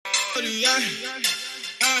I'm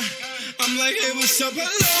like, hey, what's up, hello?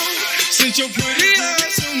 Since your pretty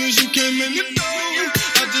ass soon as you came in the door.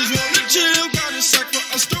 I just wanna chill, got a sack for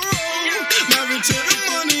us to roll. Married to the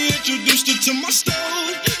money, introduced her to my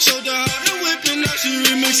stove. Showed her how to whip and now she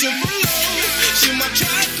remixing for low. She my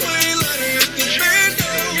track queen, let her hit the band go.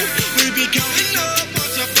 We be counting up,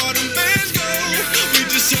 watch how far them bands go. We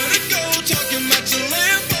just set a go, talking matching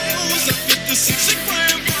Lambos. I 56 a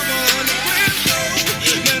gram, 500 grand flow.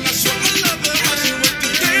 Man, I swear I love her, how she with the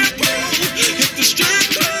tempo. Hit the strip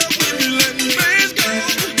club, we be letting bands go.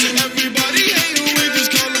 Everybody hate her, we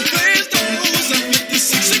just call them fans those. I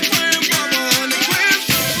 56 a gram, 500 grand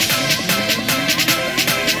flow.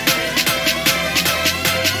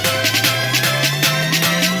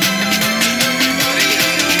 Everybody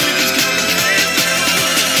hate her, we just call them fans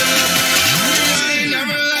those. I ain't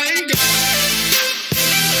never letting go.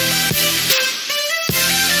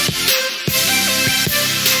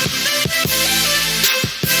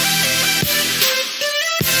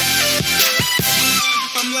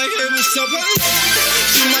 I'm like, hey, what's up, hello?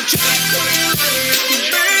 She my track queen, let her hit the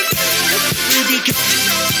band go. We be counting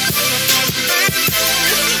up, all the bands go.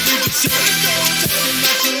 We just set a go, talking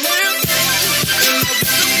matching Lambos. In love with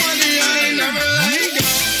the money, I ain't never letting go.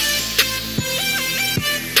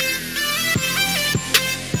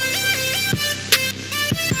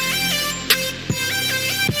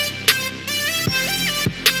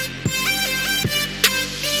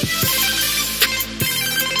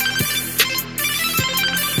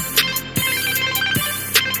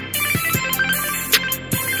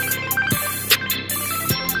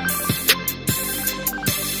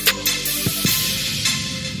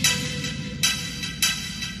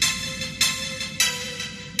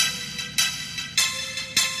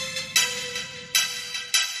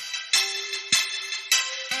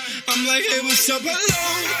 I'm like, hey, what's up, hello?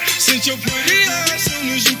 Since your pretty ass soon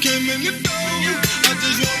as you